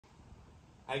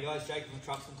Hey guys, Jake from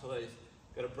Trucks and Toys.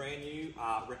 Got a brand new,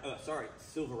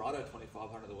 Silverado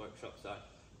 2500 at the workshop. So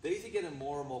these are getting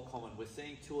more and more common. We're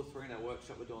seeing 2 or 3 in our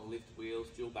workshop. We're doing lift wheels,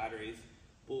 dual batteries,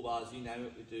 bull bars, you name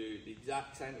it. We do the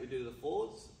exact same that we do to the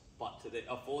Fords, but to the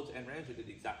Fords and Rams, we do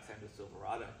the exact same to the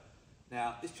Silverado.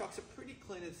 Now, this truck's a pretty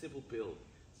clean and simple build.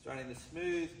 It's running the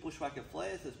smooth bushwhacker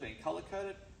flares that's been color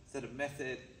coded. Instead of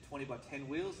method 20x10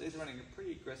 wheels, these are running a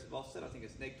pretty aggressive offset. I think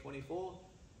it's neg 24.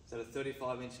 So a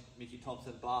 35-inch Mickey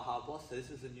Thompson bar hard boss. So this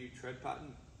is a new tread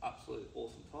pattern, absolutely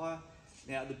awesome tyre.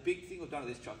 Now the big thing we've done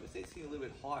with this truck is it's a little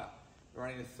bit higher. We're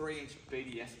running a 3-inch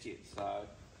BDS kit. So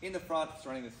in the front, it's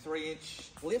running the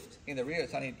 3-inch lift. In the rear,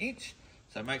 it's only an inch.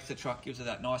 So it makes the truck, gives it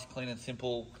that nice, clean and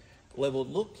simple leveled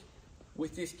look.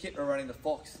 With this kit, we're running the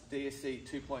Fox DSC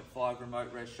 2.5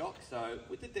 remote res shock. So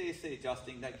with the DSC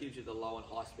adjusting, that gives you the low and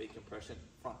high speed compression,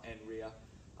 front and rear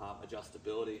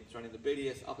adjustability. It's running the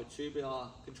BDS upper tubular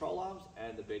control arms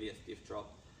and the BDS diff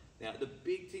drop. Now the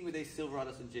big thing with these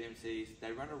Silverados and GMCs,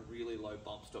 they run a really low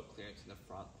bump stock clearance in the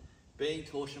front. Being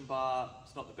torsion bar,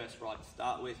 it's not the best ride to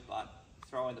start with, but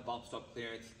throw in the bump stock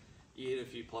clearance, you hit a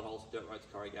few potholes, dirt roads,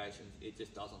 corrugations, it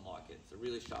just doesn't like it. It's a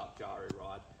really sharp, jarry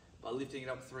ride. By lifting it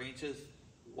up 3 inches,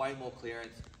 way more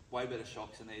clearance, way better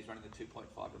shocks than these running the 2.5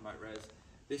 remote res.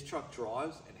 This truck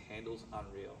drives and handles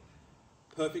unreal.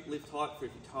 Perfect lift height for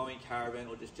if you're towing, caravan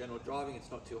or just general driving. It's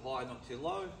not too high, not too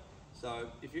low. So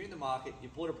if you're in the market, you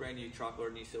bought a brand new truck or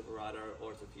a new Silverado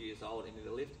or it's a few years old and you need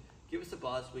a lift, give us a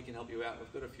buzz, we can help you out.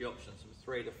 We've got a few options from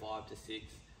 3 to 5 to 6,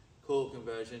 coil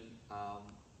conversion,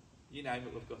 you name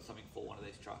it, we've got something for one of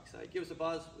these trucks. So give us a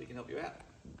buzz, we can help you out.